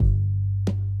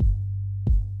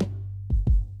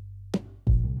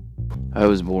I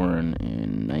was born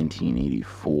in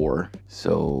 1984,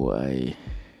 so I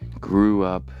grew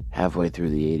up halfway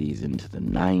through the 80s into the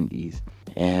 90s.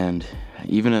 And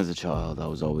even as a child, I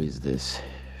was always this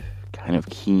kind of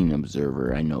keen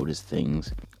observer. I noticed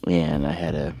things, and I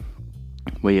had a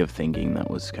way of thinking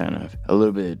that was kind of a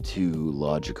little bit too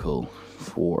logical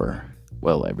for,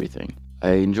 well, everything.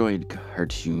 I enjoyed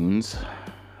cartoons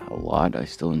a lot. I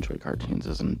still enjoy cartoons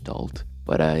as an adult,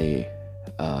 but I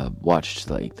watched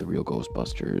like the real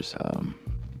Ghostbusters.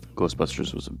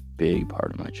 Ghostbusters was a big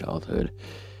part of my childhood.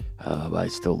 I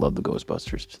still love the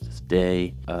Ghostbusters to this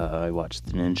day. I watched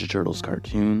the Ninja Turtles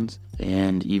cartoons,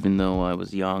 and even though I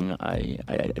was young, I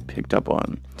picked up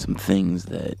on some things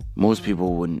that most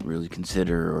people wouldn't really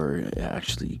consider or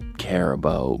actually care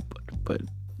about, but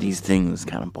these things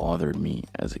kind of bothered me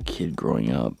as a kid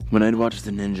growing up. When I'd watch the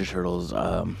Ninja Turtles,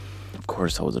 of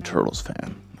course I was a Turtles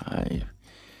fan.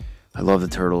 I love the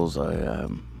Turtles.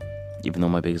 Even though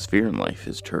my biggest fear in life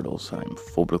is turtles, I'm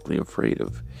phobically afraid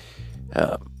of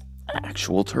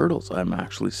actual turtles. I'm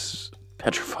actually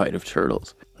petrified of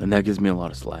turtles. And that gives me a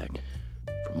lot of slack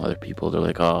from other people. They're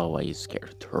like, oh, why are you scared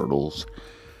of turtles?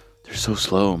 They're so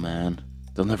slow, man.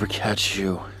 They'll never catch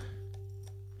you.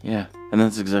 Yeah, and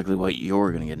that's exactly why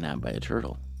you're gonna get nabbed by a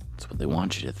turtle. That's what they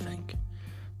want you to think.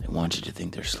 They want you to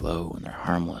think they're slow and they're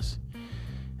harmless.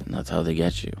 And that's how they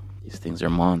get you. These things are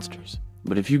monsters.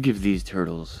 But if you give these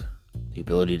turtles the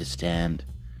ability to stand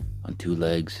on two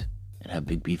legs and have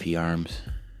big beefy arms,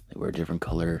 they wear different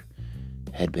color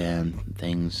headband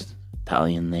things,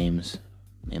 Italian names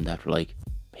named after like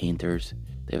painters.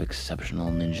 They have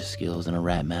exceptional ninja skills and a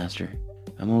rat master.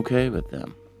 I'm okay with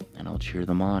them, and I'll cheer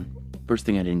them on. First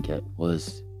thing I didn't get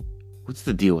was, what's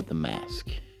the deal with the mask?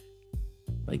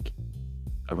 Like,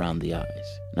 around the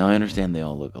eyes. Now I understand they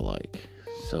all look alike,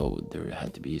 so there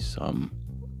had to be some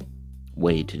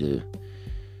way to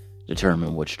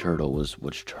determine which turtle was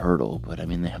which turtle, but I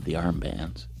mean, they have the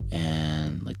armbands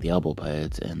and like the elbow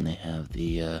pads, and they have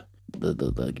the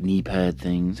like knee pad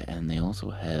things, and they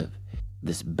also have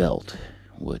this belt,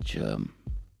 which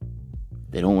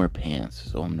they don't wear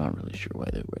pants, so I'm not really sure why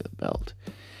they wear the belt.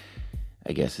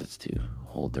 I guess it's to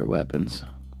hold their weapons.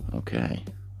 Okay,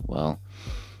 well,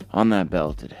 on that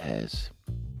belt it has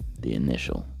the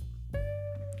initial,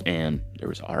 and there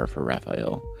was R for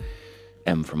Raphael,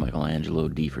 M for Michelangelo,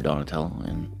 D for Donatello,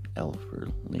 and L for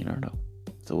Leonardo.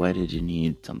 So why did you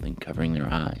need something covering their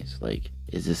eyes? Like,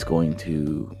 is this going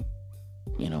to,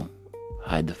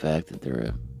 hide the fact that they're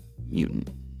a mutant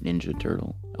ninja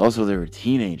turtle? Also, they were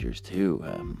teenagers too.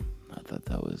 I thought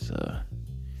that was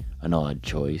an odd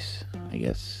choice. I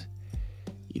guess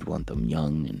you'd want them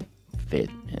young and fit,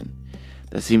 and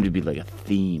that seemed to be like a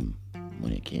theme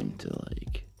when it came to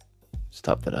like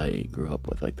stuff that I grew up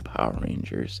with, like the Power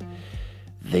Rangers.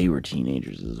 They were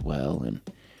teenagers as well,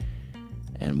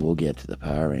 and we'll get to the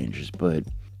Power Rangers, but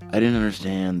I didn't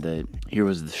understand that here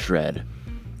was the Shred,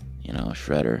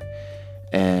 Shredder,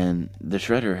 and the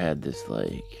Shredder had this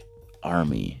like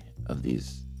army of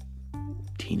these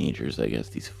teenagers, I guess,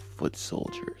 these foot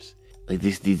soldiers. Like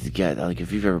these guys, like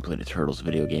if you've ever played a Turtles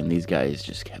video game, these guys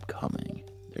just kept coming.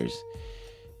 There's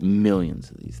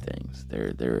millions of these things.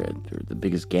 They're the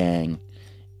biggest gang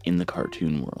in the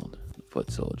cartoon world, the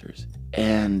foot soldiers.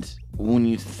 And when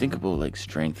you think about like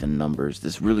strength and numbers,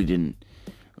 this really didn't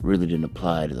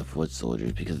apply to the foot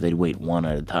soldiers, because they'd wait one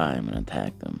at a time and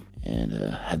attack them. And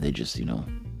had they just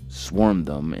swarmed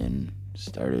them and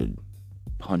started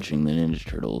punching the Ninja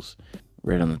Turtles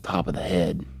right on the top of the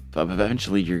head, but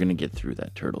eventually you're gonna get through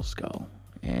that turtle skull,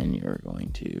 and you're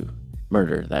going to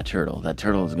murder that turtle. That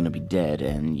turtle is gonna be dead,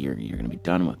 and you're gonna be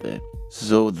done with it.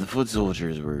 So the foot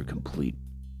soldiers were complete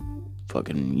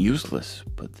fucking useless,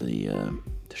 but the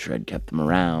Shred kept them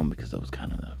around because that was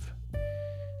kind of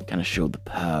showed the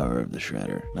power of the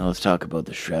Shredder. Now let's talk about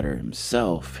the Shredder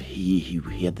himself. He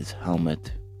had this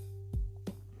helmet,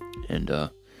 and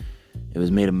it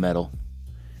was made of metal,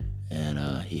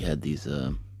 and he had these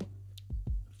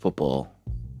football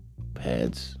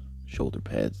pads, shoulder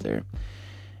pads there,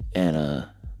 and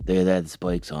they had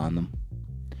spikes on them,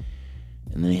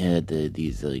 and then he had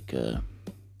these like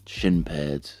shin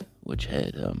pads which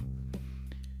had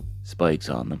spikes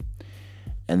on them,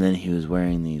 and then he was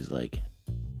wearing these like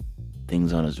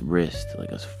things on his wrist, like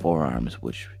his forearms,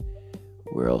 which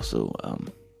were also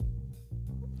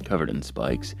covered in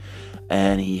spikes,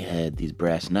 and he had these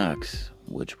brass knucks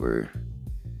which were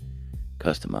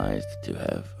customized to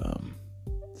have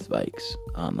spikes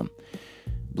on them,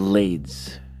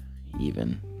 blades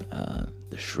even,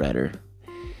 the Shredder.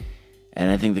 And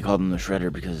I think they called him the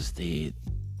Shredder because the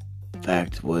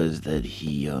fact was that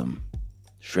he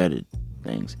shredded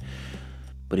things.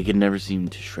 But he could never seem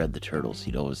to shred the turtles.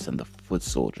 He'd always send the foot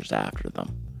soldiers after them.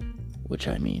 Which,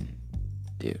 I mean,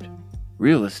 dude.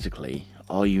 Realistically,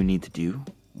 all you need to do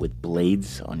with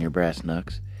blades on your brass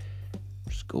knucks,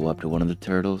 just go up to one of the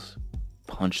turtles,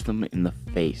 punch them in the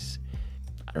face.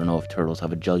 I don't know if turtles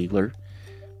have a jugular,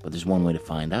 but there's one way to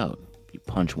find out. If you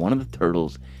punch one of the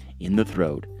turtles in the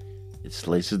throat, it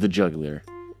slices the jugular,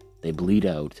 they bleed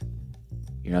out,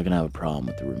 you're not going to have a problem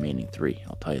with the remaining 3.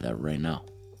 I'll tell you that right now.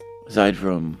 Aside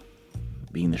from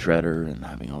being the Shredder and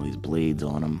having all these blades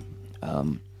on him, I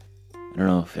don't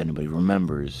know if anybody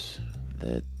remembers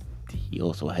that he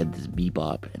also had this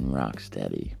Bebop and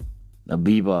Rocksteady. Now,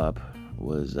 Bebop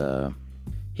was,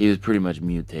 he was pretty much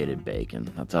mutated bacon.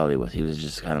 That's all he was. He was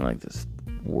just kind of like this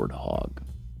warthog.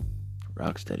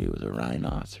 Rocksteady was a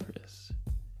rhinoceros.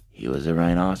 He was a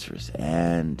rhinoceros,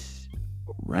 and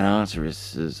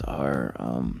rhinoceroses are,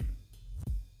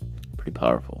 pretty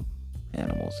powerful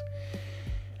animals.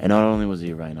 And not only was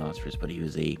he a rhinoceros, but he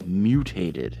was a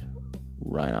mutated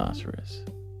rhinoceros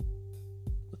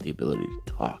with the ability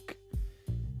to talk,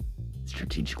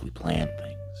 strategically plan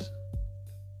things.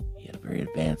 He had a very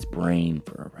advanced brain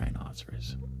for a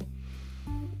rhinoceros.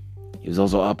 He was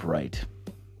also upright.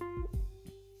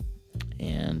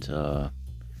 And,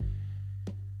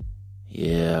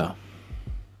 yeah,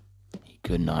 he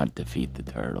could not defeat the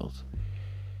turtles.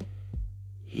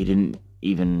 He didn't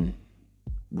even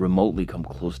remotely come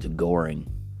close to goring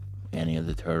any of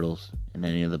the turtles in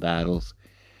any of the battles.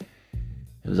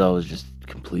 It was always just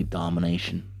complete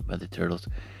domination by the turtles.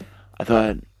 I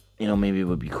thought, maybe it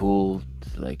would be cool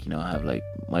to, have,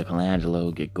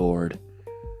 Michelangelo get gored.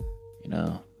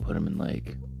 Put him in,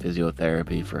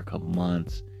 physiotherapy for a couple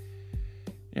months.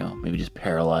 Maybe just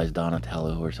paralyze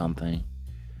Donatello or something.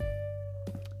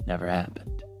 Never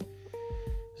happened.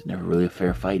 It was never really a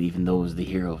fair fight, even though it was the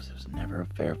heroes. It was never a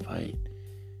fair fight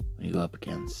when you go up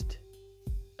against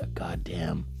a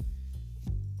goddamn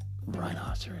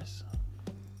rhinoceros.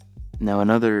 Now,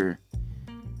 another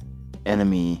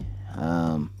enemy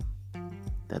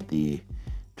that the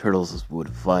turtles would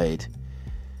fight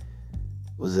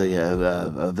was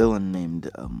a villain named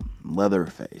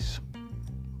Leatherface.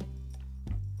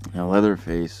 Now,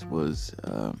 Leatherface was,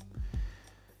 I'm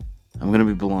gonna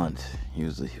be blunt, he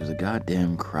was a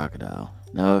goddamn crocodile.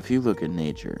 Now, if you look at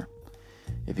nature,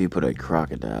 if you put a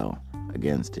crocodile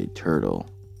against a turtle,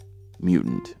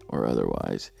 mutant or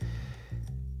otherwise,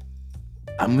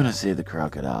 I'm gonna say the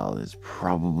crocodile is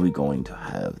probably going to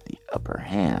have the upper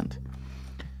hand.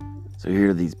 So here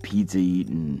are these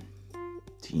pizza-eating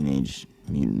teenage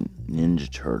mutant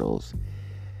ninja turtles,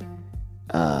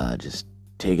 just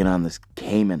taking on this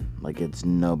caiman like it's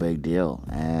no big deal,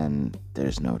 and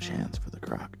there's no chance for the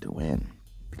croc to win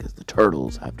because the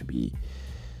turtles have to be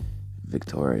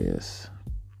victorious.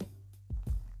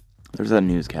 There's that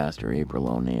newscaster, April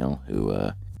O'Neil, who,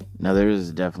 now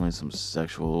there's definitely some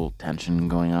sexual tension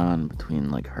going on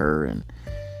between, her and,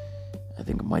 I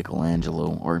think,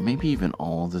 Michelangelo, or maybe even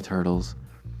all the turtles.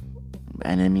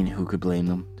 And I mean, who could blame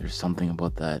them? There's something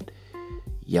about that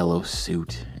yellow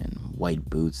suit and white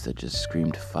boots that just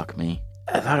screamed, "Fuck me."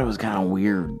 I thought it was kind of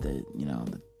weird that,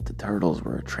 the turtles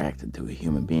were attracted to a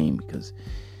human being, because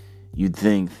you'd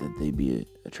think that they'd be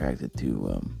attracted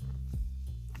to,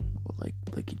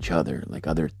 like each other,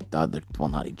 well,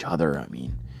 not each other, I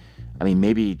mean,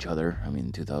 maybe each other.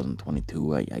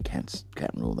 2022, I can't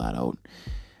rule that out.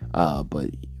 But,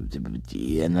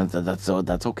 and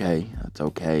that's okay. That's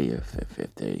okay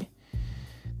if they,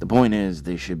 the point is,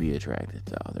 they should be attracted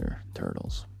to other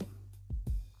turtles.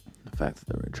 The fact that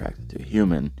they were attracted to a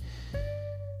human,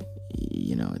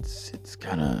 it's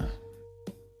kind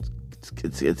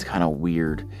of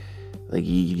weird.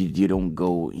 You don't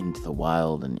go into the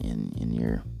wild and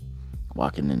you're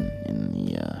walking in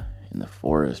the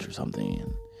forest or something,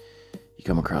 and you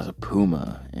come across a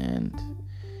puma and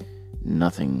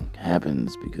nothing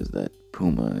happens because that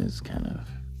puma is kind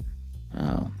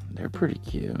of, they're pretty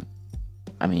cute.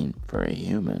 For a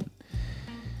human.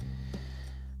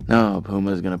 No,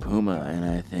 Puma's gonna Puma, and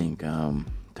I think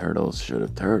turtles should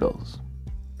have turtles,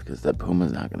 because that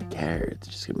Puma's not gonna care. It's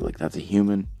just gonna be like, that's a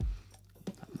human,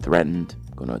 I'm threatened,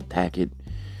 I'm gonna attack it,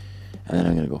 and then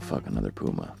I'm gonna go fuck another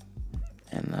Puma.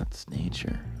 And that's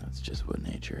nature. That's just what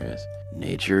nature is.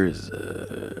 Nature is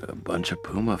a bunch of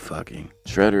Puma fucking.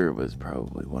 Shredder was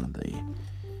probably one of the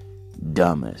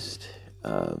dumbest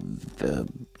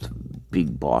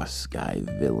big boss guy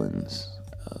villains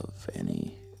of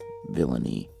any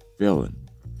villain,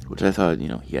 which I thought,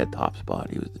 he had top spot,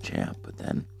 he was the champ. But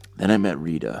then I met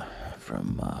Rita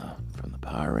from the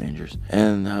Power Rangers,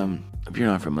 and if you're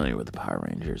not familiar with the Power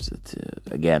Rangers, it's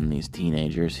again these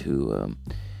teenagers who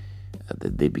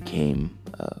they became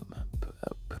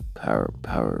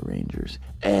Power Rangers,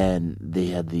 and they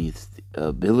had these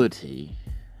ability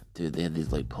to. They had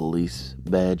these like police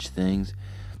badge things,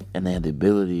 and they had the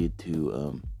ability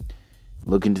to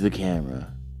look into the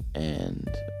camera, and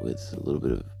with a little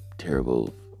bit of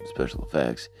terrible special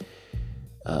effects,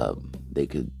 they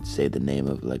could say the name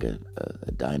of like a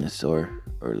dinosaur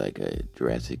or like a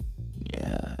Jurassic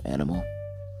animal,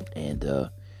 and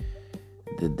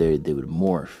they would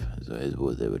morph, is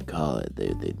what they would call it.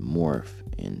 They'd morph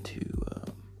into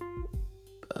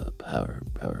Power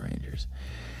Rangers,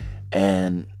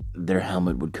 and their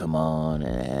helmet would come on,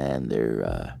 and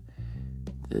their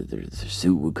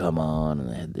suit would come on, and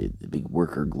they had the big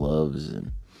worker gloves,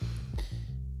 and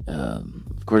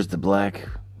of course the black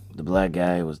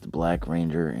guy was the Black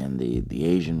Ranger, and the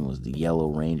Asian was the Yellow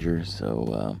Ranger.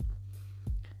 So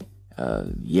I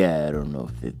don't know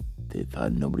if they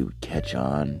thought nobody would catch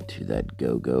on to that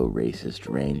go-go racist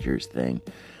Rangers thing,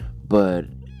 but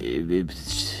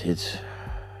it's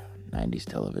 90s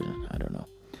television. I don't know.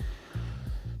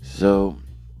 So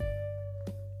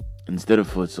instead of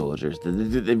foot soldiers,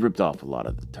 they ripped off a lot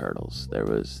of the turtles. There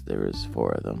was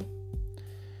 4 of them.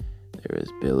 There was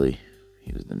Billy,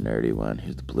 he was the nerdy one, he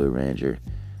was the Blue Ranger.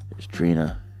 There's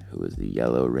Trina, who was the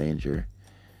Yellow Ranger.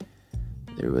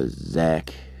 There was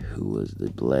Zach, who was the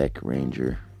Black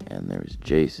Ranger, and there was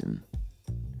Jason,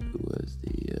 who was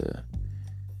the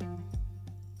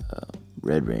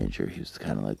Red Ranger. He was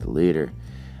kind of like the leader.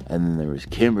 And then there was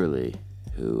Kimberly,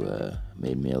 who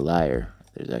made me a liar.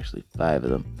 There's actually 5 of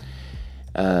them.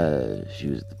 She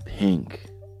was the Pink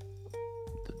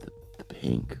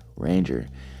Ranger,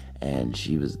 and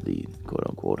she was the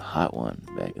quote-unquote hot one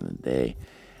back in the day.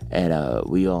 And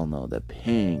we all know that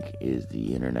pink is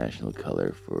the international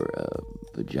color for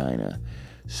vagina.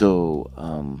 So,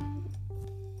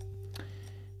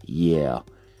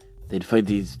 they'd fight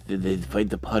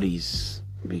the putties,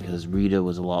 because Rita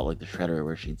was a lot like the Shredder,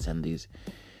 where she'd send these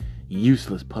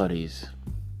useless putties,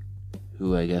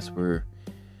 who I guess were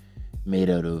made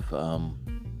out of,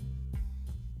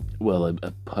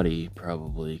 a putty,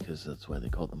 probably, because that's why they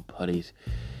call them putties.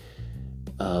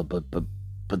 But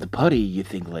the putty, you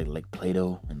think like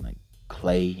Play-Doh and like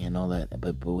clay and all that.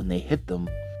 But when they hit them,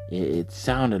 it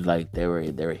sounded like they were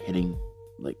hitting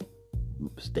like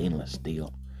stainless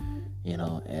steel. And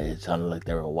it sounded like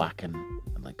they were whacking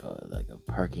like a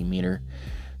parking meter.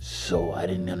 So I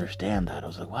didn't understand that. I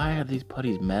was like, why are these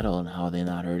putties metal, and how are they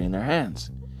not hurting their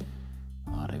hands?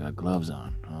 Oh, they got gloves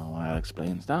on. Oh, well, that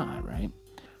explains that, right?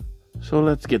 So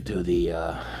let's get to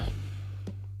the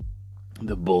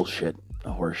bullshit,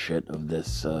 horseshit of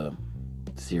this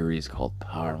series called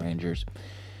Power Rangers.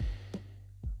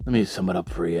 Let me sum it up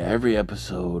for you. Every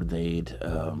episode, they'd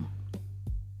come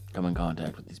in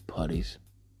contact with these putties.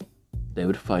 They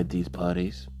would fight these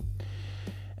putties.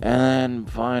 And then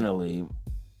finally,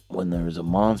 when there was a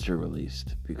monster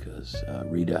released, because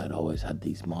Rita had always had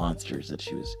these monsters that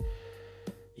she was,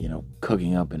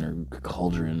 cooking up in her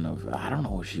cauldron of, I don't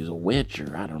know if she was a witch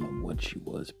or I don't know what she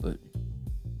was, but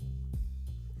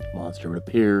monster would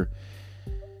appear,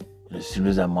 and as soon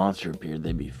as that monster appeared,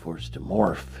 they'd be forced to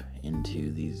morph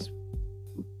into these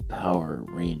Power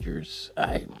Rangers.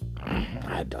 I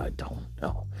don't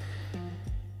know.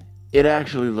 It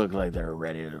actually looked like they were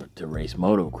ready to race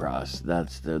motocross.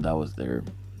 That was their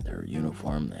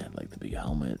uniform. They had like the big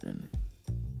helmet, and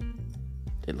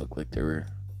they looked like they were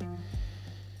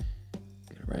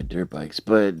gonna ride dirt bikes,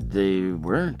 but they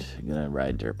weren't gonna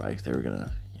ride dirt bikes. They were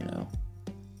gonna,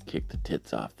 kick the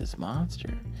tits off this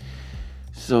monster.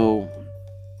 So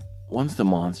once the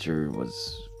monster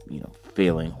was,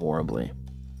 failing horribly,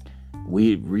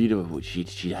 Rita,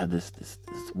 she had this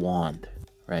wand,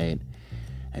 right?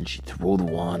 And she'd throw the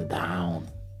wand down,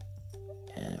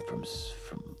 and from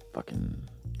fucking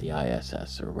the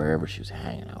ISS or wherever she was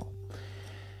hanging out,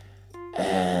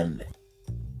 and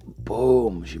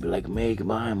boom, she'd be like, make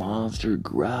my monster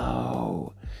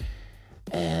grow.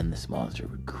 And this monster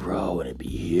would grow, and it'd be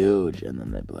huge. And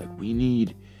then they'd be like, we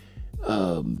need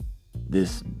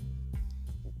this,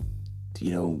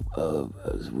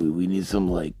 we need some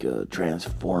like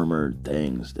transformer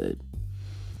things that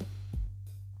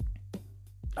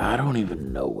I don't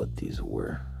even know what these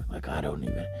were.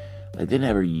 They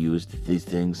never used these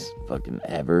things fucking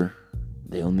ever.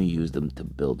 They only used them to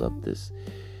build up this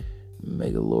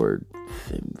Megalord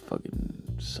thing,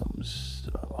 fucking some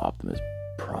Optimus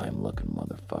Prime looking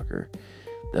motherfucker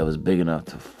that was big enough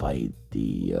to fight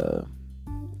the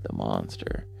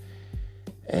monster.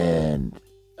 And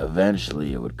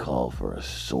eventually it would call for a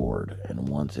sword, and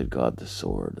once it got the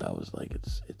sword, that was like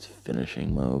its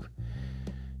finishing move.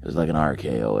 It was like an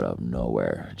RKO out of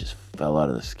nowhere. It just fell out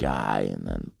of the sky, and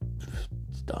then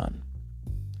it's done.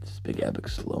 This big epic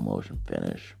slow motion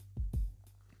finish.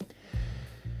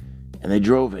 And they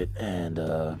drove it, and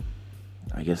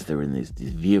I guess they were in these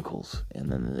vehicles,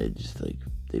 and then they just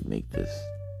they'd make this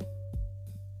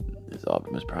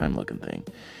Optimus Prime looking thing,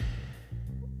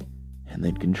 and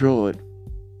they'd control it,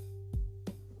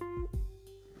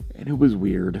 and it was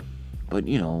weird, but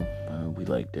we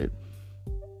liked it.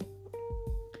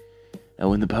 Now,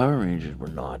 when the Power Rangers were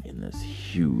not in this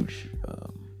huge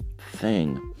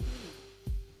thing,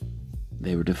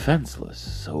 they were defenseless.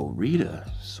 So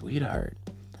Rita, sweetheart,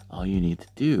 all you need to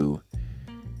do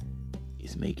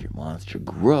is make your monster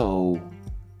grow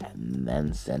and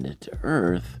then send it to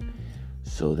Earth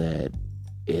so that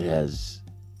it has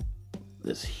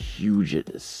this huge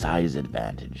size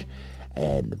advantage,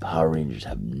 and the Power Rangers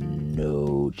have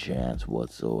no chance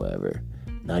whatsoever.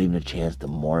 Not even a chance to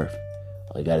morph.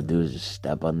 All you gotta do is just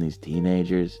step on these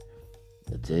teenagers.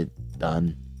 That's it.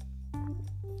 Done.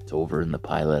 It's over in the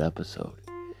pilot episode.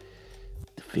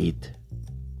 Defeat.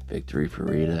 Victory for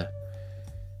Rita.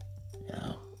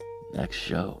 Next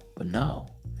show. But no.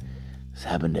 This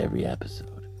happened every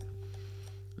episode.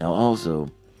 Now also,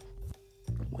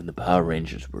 when the Power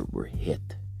Rangers were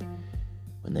hit,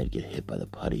 when they'd get hit by the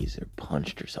putties or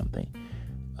punched or something,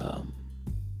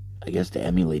 I guess to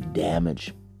emulate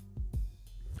damage,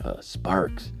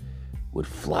 sparks would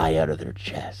fly out of their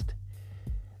chest.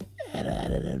 And I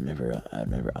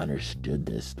never understood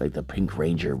this. Like, the Pink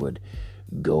Ranger would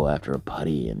go after a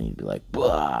putty and he'd be like,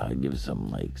 bah, and give some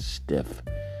like stiff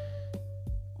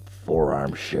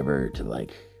forearm shiver to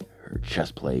like her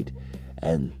chest plate,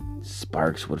 and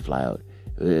sparks would fly out.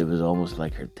 It was almost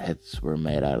like her tits were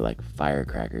made out of like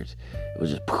firecrackers. It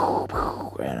was just poof,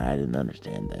 poof, and I didn't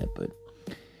understand that. But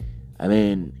I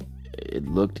mean, it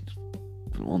looked,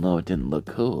 well, no, it didn't look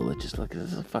cool. It just looked,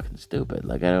 this is fucking stupid.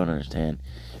 Like, I don't understand.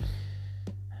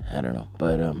 I don't know.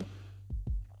 But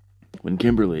when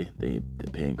Kimberly, the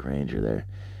Pink Ranger there,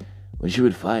 when she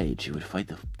would fight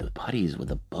the putties with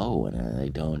a bow, and they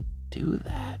don't do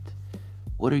that.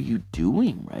 What are you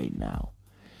doing right now?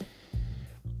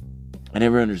 I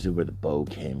never understood where the bow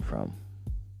came from.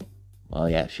 Well,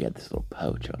 yeah, she had this little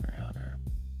pouch on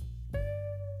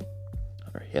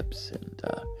her hips, and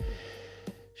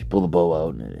she pulled the bow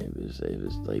out, and it was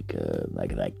like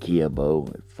an IKEA bow.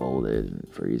 It folded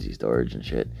for easy storage and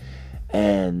shit.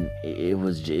 And it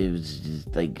was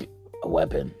just like a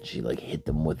weapon. She like hit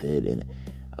them with it, and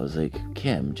I was like,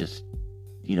 Kim, just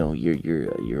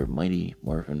you're a Mighty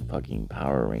Morphin fucking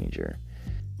Power Ranger.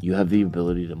 You have the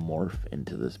ability to morph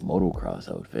into this motocross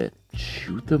outfit.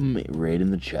 Shoot them right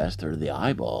in the chest or the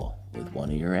eyeball with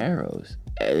one of your arrows.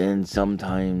 And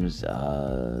sometimes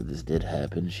this did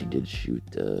happen. She did shoot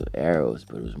arrows,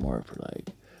 but it was more for like,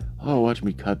 oh, watch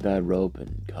me cut that rope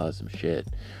and cause some shit.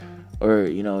 Or,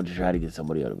 to try to get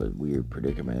somebody out of a weird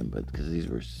predicament. But because these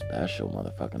were special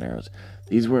motherfucking arrows.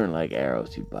 These weren't like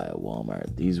arrows you'd buy at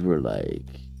Walmart. These were like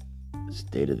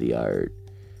state-of-the-art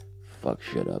fuck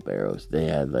shit up arrows. They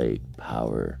had like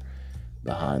power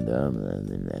behind them,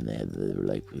 and they were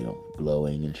like,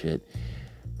 glowing and shit.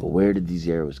 But where did these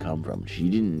arrows come from? She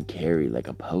didn't carry like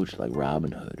a pouch like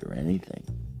Robin Hood or anything.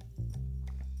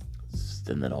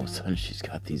 And then all of a sudden she's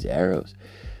got these arrows.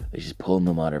 Like, she's pulling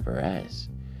them out of her ass.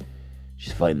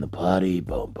 She's fighting the putty,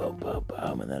 boom, boom, boom,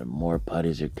 boom, and then more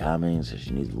putties are coming, so she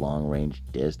needs long range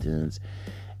distance,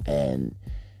 and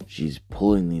she's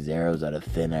pulling these arrows out of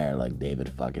thin air like David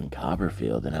fucking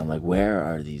Copperfield, and I'm like, where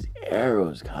are these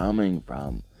arrows coming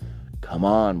from? Come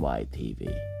on,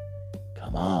 YTV.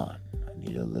 Come on. I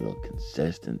need a little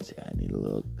consistency. I need a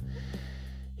little,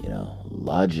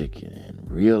 logic and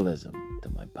realism to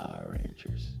my Power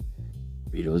Rangers.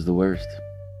 Rita was the worst.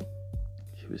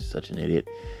 She was such an idiot.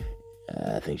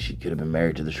 I think she could have been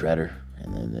married to the Shredder,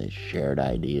 and then they shared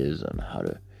ideas on how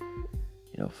to,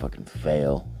 fucking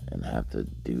fail and have to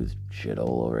do shit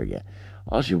all over again.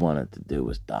 All she wanted to do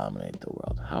was dominate the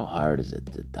world. How hard is it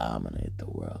to dominate the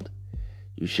world?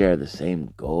 You share the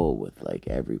same goal with like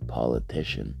every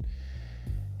politician,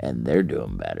 and they're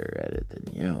doing better at it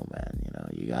than you,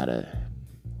 man. You gotta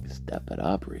step it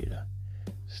up, Rita.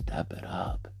 Step it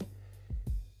up.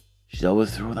 She's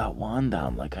always throw that wand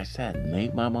down, like I said.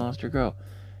 Make my monster grow.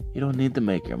 You don't need to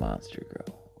make your monster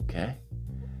grow, okay?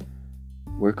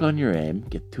 Work on your aim.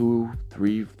 Get 2,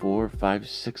 3, 4, 5,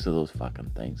 6 of those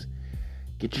fucking things.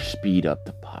 Get your speed up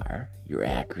to par. Your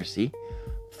accuracy.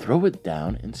 Throw it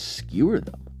down and skewer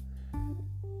them.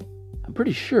 I'm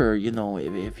pretty sure,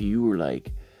 if you were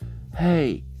like,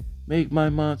 hey, make my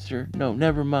monster. No,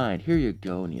 never mind. Here you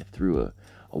go. And you threw a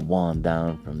wand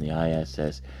down from the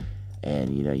ISS.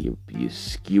 And, you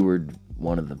skewered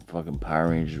one of the fucking Power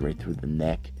Rangers right through the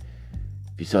neck.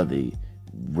 If you saw the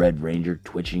Red Ranger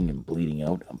twitching and bleeding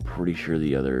out, I'm pretty sure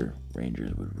the other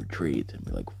Rangers would retreat and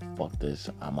be like, fuck this,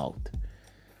 I'm out.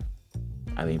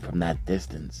 I mean, from that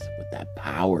distance, with that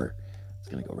power, it's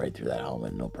gonna go right through that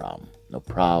helmet, no problem. No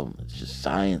problem. It's just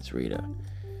science, Rita.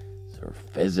 Or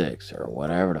physics, or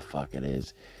whatever the fuck it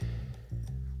is.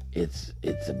 It's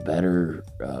a better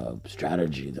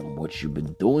strategy than what you've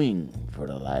been doing for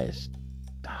the last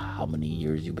how many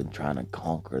years you've been trying to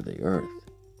conquer the earth.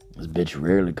 This bitch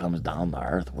rarely comes down to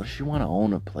earth. What does she want to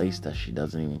own a place that she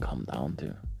doesn't even come down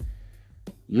to?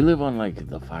 You live on like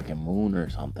the fucking moon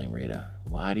or something, Rita.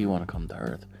 Why do you want to come to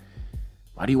earth?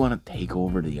 Why do you want to take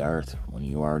over the earth when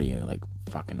you already like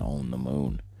fucking own the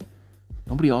moon?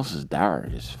 Nobody else is there.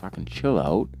 Just fucking chill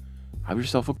out. Have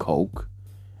yourself a Coke.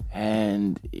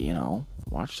 And, you know,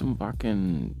 watch some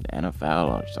fucking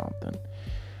NFL or something.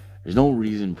 There's no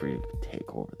reason for you to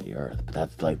take over the earth. But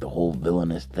that's like the whole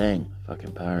villainous thing.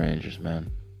 Fucking Power Rangers, man.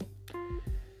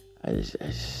 I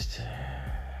just...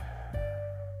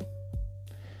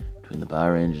 Between the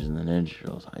Power Rangers and the Ninja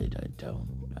Turtles, I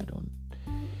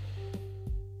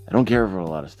don't care for a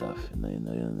lot of stuff in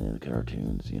the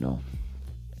cartoons, you know.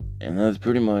 And that's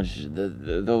pretty much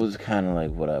those kind of like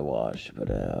what I watched,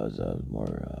 but I was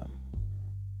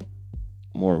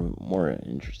more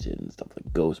interested in stuff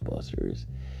like Ghostbusters,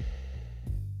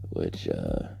 which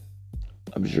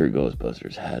I'm sure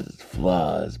Ghostbusters has its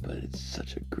flaws, but it's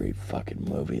such a great fucking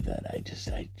movie that I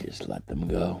just let them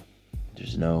go.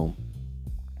 There's no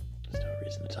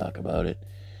reason to talk about it.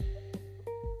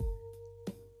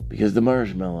 Because the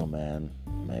Marshmallow Man,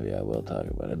 maybe I will talk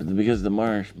about it, but because the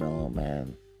Marshmallow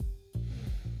Man,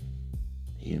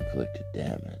 he inflicted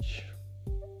damage.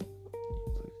 He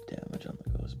inflicted damage on the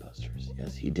Ghostbusters.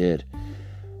 Yes, he did.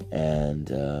 And,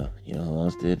 you know who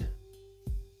else did?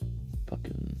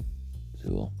 Fucking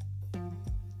Zool.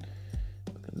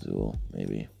 Fucking Zool,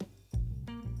 maybe.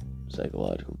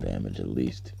 Psychological damage, at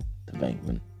least, to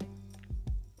Venkman.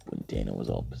 When Dana was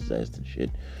all possessed and shit.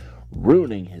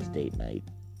 Ruining his date night.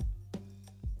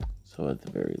 So at the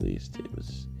very least,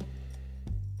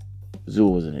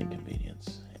 Zool was an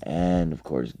inconvenience. And, of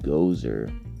course,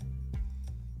 Gozer,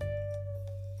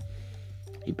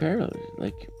 he paralyzed,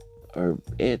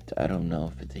 I don't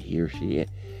know if it's a he or she,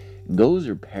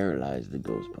 Gozer paralyzed the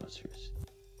Ghostbusters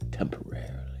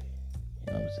temporarily.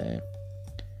 You know what I'm saying?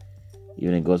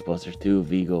 Even in Ghostbusters 2,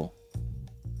 Vigo,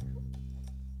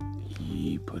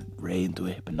 he put Ray into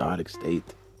a hypnotic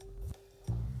state.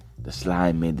 The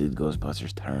slime made the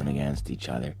Ghostbusters turn against each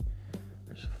other.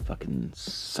 There's fucking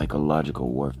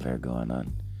psychological warfare going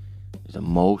on. There's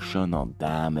emotional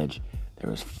damage.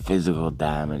 There was physical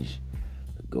damage.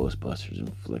 The Ghostbusters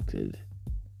inflicted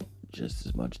just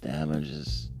as much damage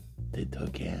as they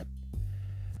took in.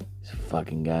 These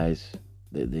fucking guys,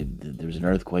 there was an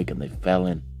earthquake and they fell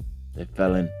in. If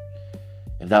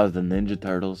that was the Ninja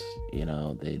Turtles, you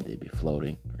know, they'd be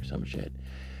floating or some shit.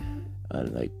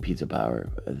 Like Pizza Power.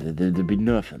 There'd be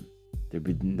nothing. There'd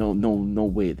be no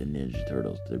way the Ninja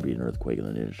Turtles, there'd be an earthquake and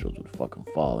the Ninja Turtles would fucking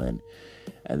fall in.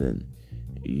 And then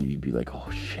you'd be like, oh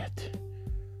shit,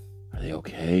 are they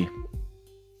okay?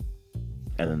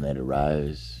 And then they'd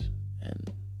arise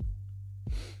and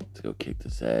to go kick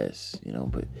this ass, you know.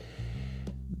 But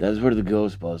that's where the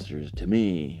Ghostbusters, to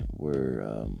me,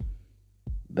 were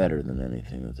better than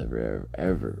anything that's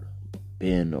ever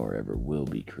been or ever will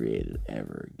be created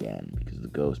ever again. Because the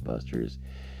Ghostbusters,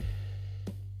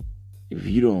 if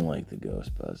you don't like the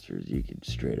Ghostbusters, you can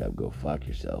straight up go fuck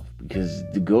yourself. Because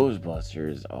the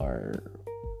Ghostbusters are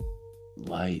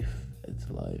life. It's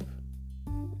life.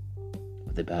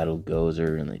 But they battled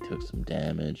Gozer and they took some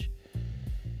damage.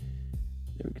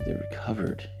 They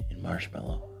recovered in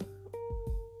Marshmallow.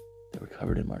 They were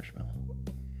covered in Marshmallow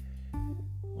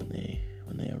when they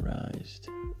arised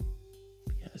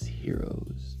as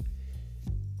heroes.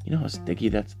 You know how sticky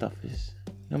that stuff is?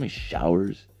 You know how many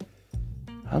showers?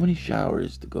 How many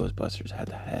showers the Ghostbusters had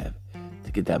to have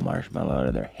to get that marshmallow out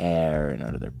of their hair and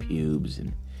out of their pubes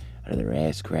and out of their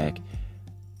ass crack?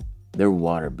 Their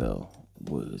water bill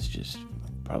was just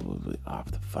probably off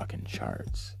the fucking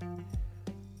charts.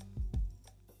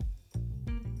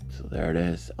 So there it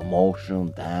is. Emotional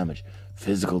damage,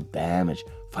 physical damage,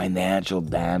 financial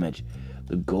damage.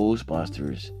 The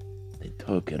Ghostbusters, they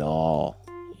took it all,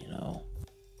 you know.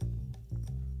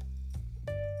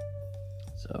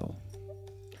 So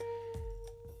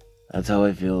that's how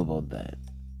I feel about that.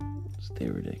 Stay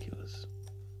ridiculous.